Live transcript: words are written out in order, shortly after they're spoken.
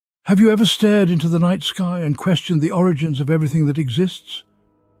Have you ever stared into the night sky and questioned the origins of everything that exists?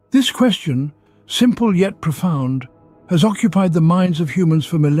 This question, simple yet profound, has occupied the minds of humans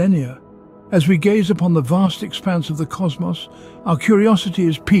for millennia. As we gaze upon the vast expanse of the cosmos, our curiosity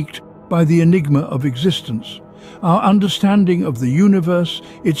is piqued by the enigma of existence. Our understanding of the universe,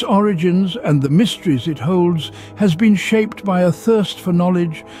 its origins, and the mysteries it holds has been shaped by a thirst for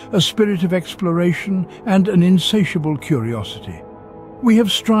knowledge, a spirit of exploration, and an insatiable curiosity. We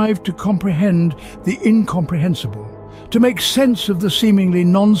have strived to comprehend the incomprehensible, to make sense of the seemingly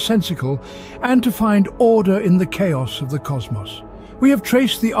nonsensical, and to find order in the chaos of the cosmos. We have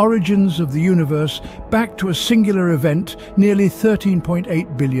traced the origins of the universe back to a singular event nearly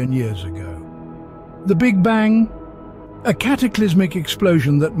 13.8 billion years ago. The Big Bang, a cataclysmic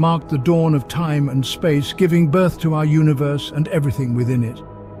explosion that marked the dawn of time and space, giving birth to our universe and everything within it.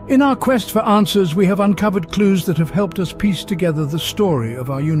 In our quest for answers, we have uncovered clues that have helped us piece together the story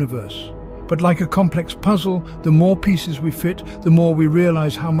of our universe. But like a complex puzzle, the more pieces we fit, the more we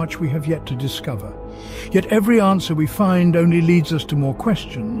realize how much we have yet to discover. Yet every answer we find only leads us to more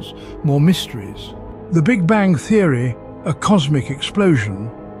questions, more mysteries. The Big Bang Theory, a cosmic explosion,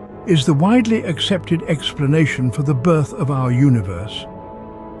 is the widely accepted explanation for the birth of our universe.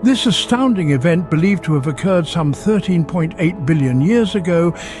 This astounding event, believed to have occurred some 13.8 billion years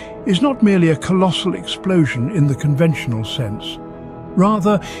ago, is not merely a colossal explosion in the conventional sense.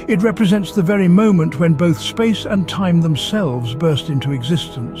 Rather, it represents the very moment when both space and time themselves burst into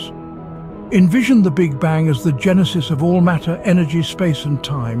existence. Envision the Big Bang as the genesis of all matter, energy, space and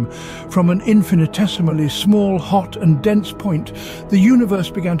time. From an infinitesimally small, hot and dense point, the universe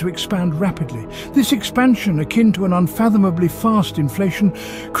began to expand rapidly. This expansion, akin to an unfathomably fast inflation,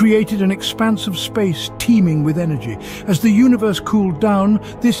 created an expanse of space teeming with energy. As the universe cooled down,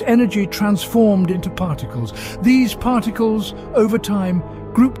 this energy transformed into particles. These particles, over time,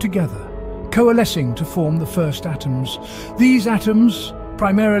 grouped together, coalescing to form the first atoms. These atoms,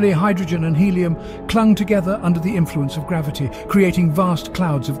 primarily hydrogen and helium, clung together under the influence of gravity, creating vast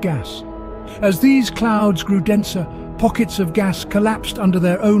clouds of gas. As these clouds grew denser, pockets of gas collapsed under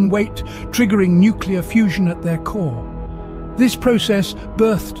their own weight, triggering nuclear fusion at their core. This process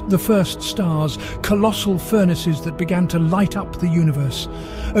birthed the first stars, colossal furnaces that began to light up the universe.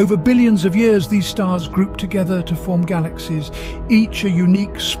 Over billions of years, these stars grouped together to form galaxies, each a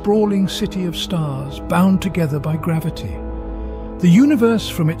unique, sprawling city of stars, bound together by gravity. The universe,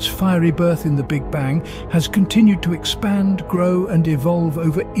 from its fiery birth in the Big Bang, has continued to expand, grow and evolve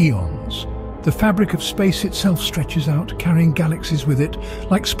over eons. The fabric of space itself stretches out, carrying galaxies with it,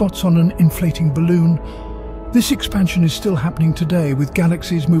 like spots on an inflating balloon. This expansion is still happening today, with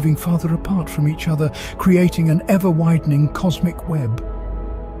galaxies moving farther apart from each other, creating an ever-widening cosmic web.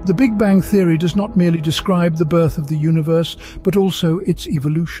 The Big Bang Theory does not merely describe the birth of the universe, but also its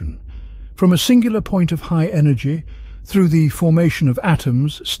evolution. From a singular point of high energy, through the formation of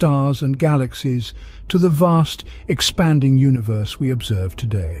atoms, stars and galaxies, to the vast, expanding universe we observe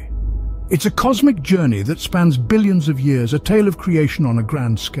today. It's a cosmic journey that spans billions of years, a tale of creation on a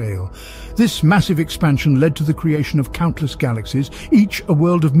grand scale. This massive expansion led to the creation of countless galaxies, each a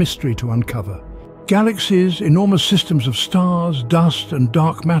world of mystery to uncover. Galaxies, enormous systems of stars, dust and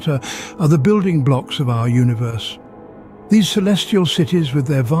dark matter, are the building blocks of our universe. These celestial cities, with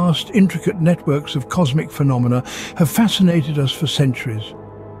their vast, intricate networks of cosmic phenomena, have fascinated us for centuries.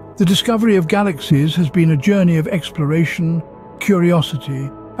 The discovery of galaxies has been a journey of exploration, curiosity,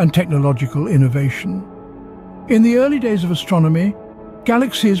 and technological innovation. In the early days of astronomy,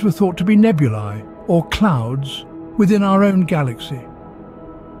 galaxies were thought to be nebulae, or clouds, within our own galaxy.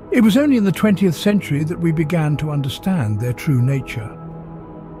 It was only in the 20th century that we began to understand their true nature.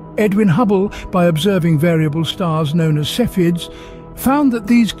 Edwin Hubble, by observing variable stars known as Cepheids, found that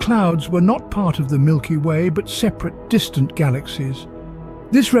these clouds were not part of the Milky Way but separate, distant galaxies.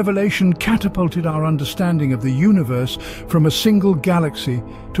 This revelation catapulted our understanding of the universe from a single galaxy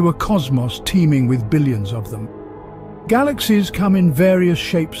to a cosmos teeming with billions of them. Galaxies come in various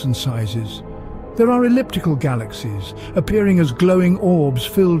shapes and sizes. There are elliptical galaxies, appearing as glowing orbs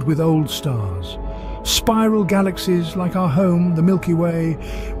filled with old stars. Spiral galaxies like our home, the Milky Way,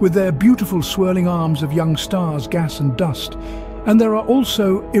 with their beautiful swirling arms of young stars, gas and dust. And there are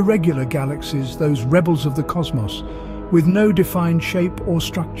also irregular galaxies, those rebels of the cosmos, with no defined shape or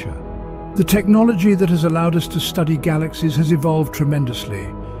structure. The technology that has allowed us to study galaxies has evolved tremendously.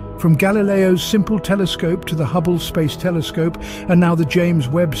 From Galileo's simple telescope to the Hubble Space Telescope and now the James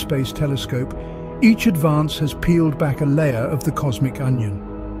Webb Space Telescope, each advance has peeled back a layer of the cosmic onion.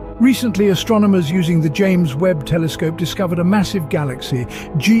 Recently, astronomers using the James Webb telescope discovered a massive galaxy,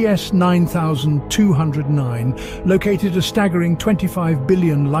 GS 9209, located a staggering 25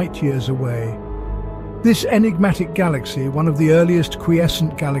 billion light-years away. This enigmatic galaxy, one of the earliest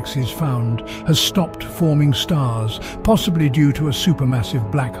quiescent galaxies found, has stopped forming stars, possibly due to a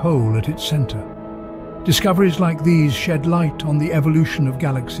supermassive black hole at its center. Discoveries like these shed light on the evolution of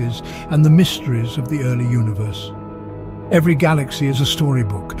galaxies and the mysteries of the early universe. Every galaxy is a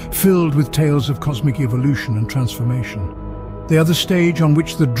storybook, filled with tales of cosmic evolution and transformation. They are the stage on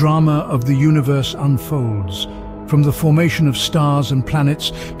which the drama of the universe unfolds, from the formation of stars and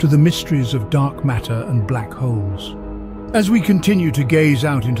planets to the mysteries of dark matter and black holes. As we continue to gaze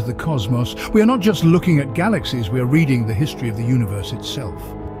out into the cosmos, we are not just looking at galaxies, we are reading the history of the universe itself.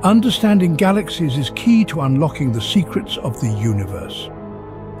 Understanding galaxies is key to unlocking the secrets of the universe.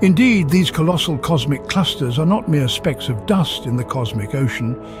 Indeed, these colossal cosmic clusters are not mere specks of dust in the cosmic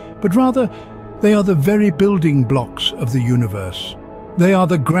ocean, but rather they are the very building blocks of the universe. They are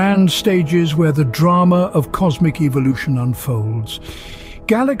the grand stages where the drama of cosmic evolution unfolds.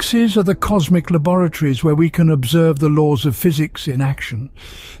 Galaxies are the cosmic laboratories where we can observe the laws of physics in action.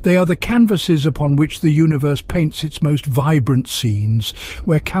 They are the canvases upon which the universe paints its most vibrant scenes,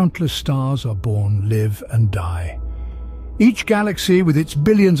 where countless stars are born, live and die. Each galaxy, with its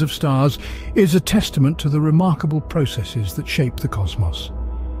billions of stars, is a testament to the remarkable processes that shape the cosmos.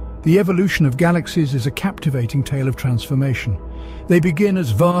 The evolution of galaxies is a captivating tale of transformation. They begin as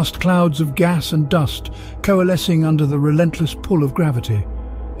vast clouds of gas and dust, coalescing under the relentless pull of gravity.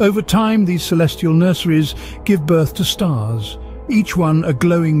 Over time, these celestial nurseries give birth to stars, each one a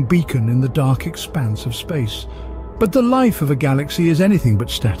glowing beacon in the dark expanse of space. But the life of a galaxy is anything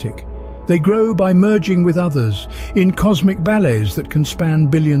but static. They grow by merging with others, in cosmic ballets that can span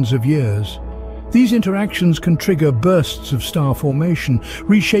billions of years. These interactions can trigger bursts of star formation,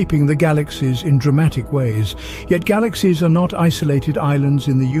 reshaping the galaxies in dramatic ways. Yet galaxies are not isolated islands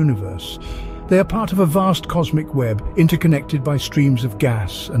in the universe. They are part of a vast cosmic web, interconnected by streams of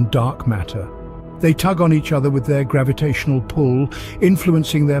gas and dark matter. They tug on each other with their gravitational pull,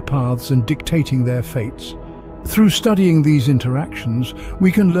 influencing their paths and dictating their fates. Through studying these interactions,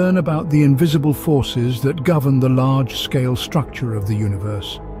 we can learn about the invisible forces that govern the large-scale structure of the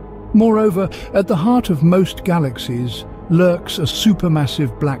universe. Moreover, at the heart of most galaxies lurks a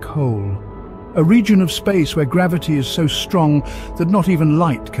supermassive black hole, a region of space where gravity is so strong that not even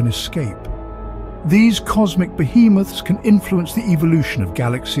light can escape. These cosmic behemoths can influence the evolution of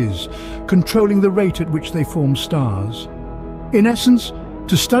galaxies, controlling the rate at which they form stars. In essence,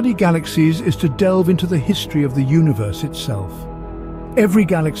 to study galaxies is to delve into the history of the universe itself. Every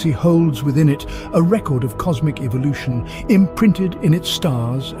galaxy holds within it a record of cosmic evolution, imprinted in its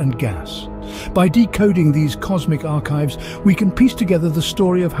stars and gas. By decoding these cosmic archives, we can piece together the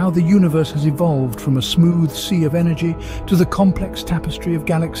story of how the universe has evolved from a smooth sea of energy to the complex tapestry of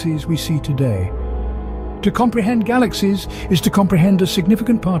galaxies we see today. To comprehend galaxies is to comprehend a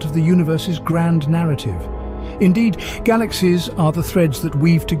significant part of the universe's grand narrative. Indeed, galaxies are the threads that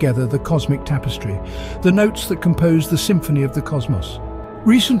weave together the cosmic tapestry, the notes that compose the symphony of the cosmos.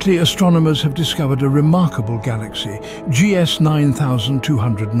 Recently, astronomers have discovered a remarkable galaxy, GS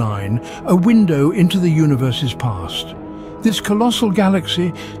 9209, a window into the universe's past. This colossal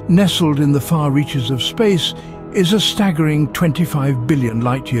galaxy, nestled in the far reaches of space, is a staggering 25 billion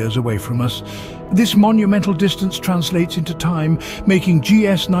light-years away from us. This monumental distance translates into time, making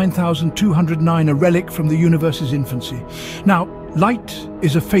GS 9209 a relic from the universe's infancy. Now, light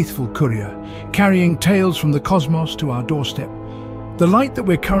is a faithful courier, carrying tales from the cosmos to our doorstep. The light that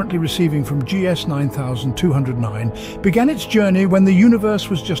we're currently receiving from GS 9209 began its journey when the universe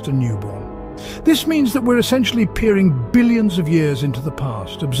was just a newborn. This means that we're essentially peering billions of years into the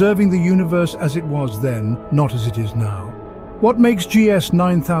past, observing the universe as it was then, not as it is now. What makes GS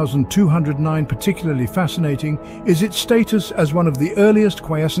 9209 particularly fascinating is its status as one of the earliest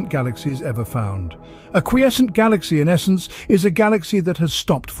quiescent galaxies ever found. A quiescent galaxy, in essence, is a galaxy that has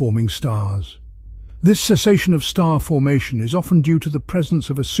stopped forming stars. This cessation of star formation is often due to the presence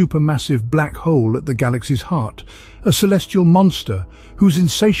of a supermassive black hole at the galaxy's heart, a celestial monster whose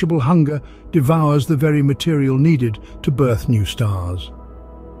insatiable hunger devours the very material needed to birth new stars.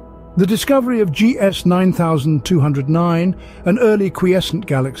 The discovery of GS 9209, an early quiescent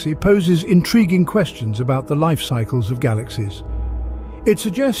galaxy, poses intriguing questions about the life cycles of galaxies. It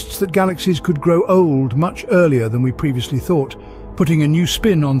suggests that galaxies could grow old much earlier than we previously thought, putting a new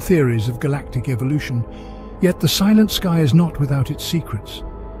spin on theories of galactic evolution. Yet the silent sky is not without its secrets.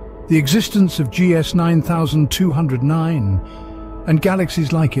 The existence of GS 9209 and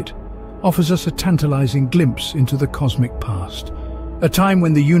galaxies like it offers us a tantalizing glimpse into the cosmic past, a time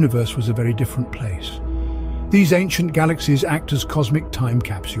when the universe was a very different place. These ancient galaxies act as cosmic time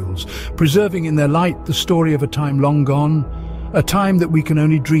capsules, preserving in their light the story of a time long gone, a time that we can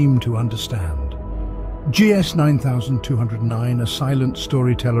only dream to understand. GS 9209, a silent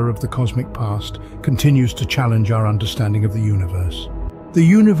storyteller of the cosmic past, continues to challenge our understanding of the universe. The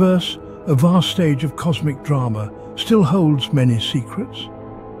universe, a vast stage of cosmic drama, still holds many secrets.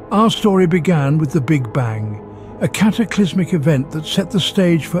 Our story began with the Big Bang, a cataclysmic event that set the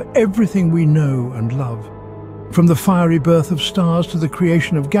stage for everything we know and love. From the fiery birth of stars to the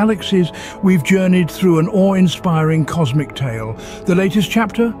creation of galaxies, we've journeyed through an awe-inspiring cosmic tale. The latest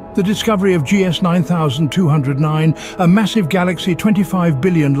chapter, the discovery of GS 9209, a massive galaxy 25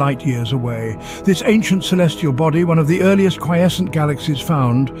 billion light-years away. This ancient celestial body, one of the earliest quiescent galaxies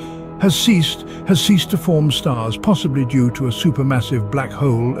found, has ceased to form stars, possibly due to a supermassive black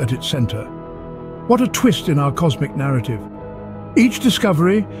hole at its center. What a twist in our cosmic narrative. Each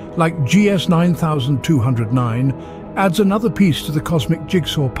discovery, like GS 9209, adds another piece to the cosmic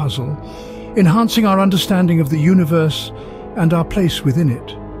jigsaw puzzle, enhancing our understanding of the universe and our place within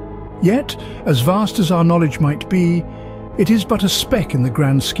it. Yet, as vast as our knowledge might be, it is but a speck in the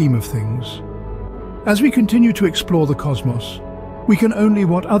grand scheme of things. As we continue to explore the cosmos, we can only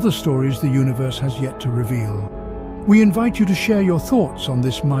what other stories the universe has yet to reveal. We invite you to share your thoughts on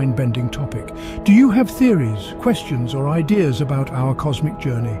this mind-bending topic. Do you have theories, questions, or ideas about our cosmic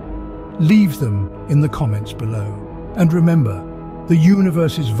journey? Leave them in the comments below. And remember, the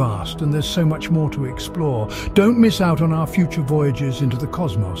universe is vast and there's so much more to explore. Don't miss out on our future voyages into the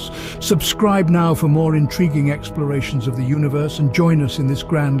cosmos. Subscribe now for more intriguing explorations of the universe and join us in this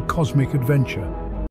grand cosmic adventure.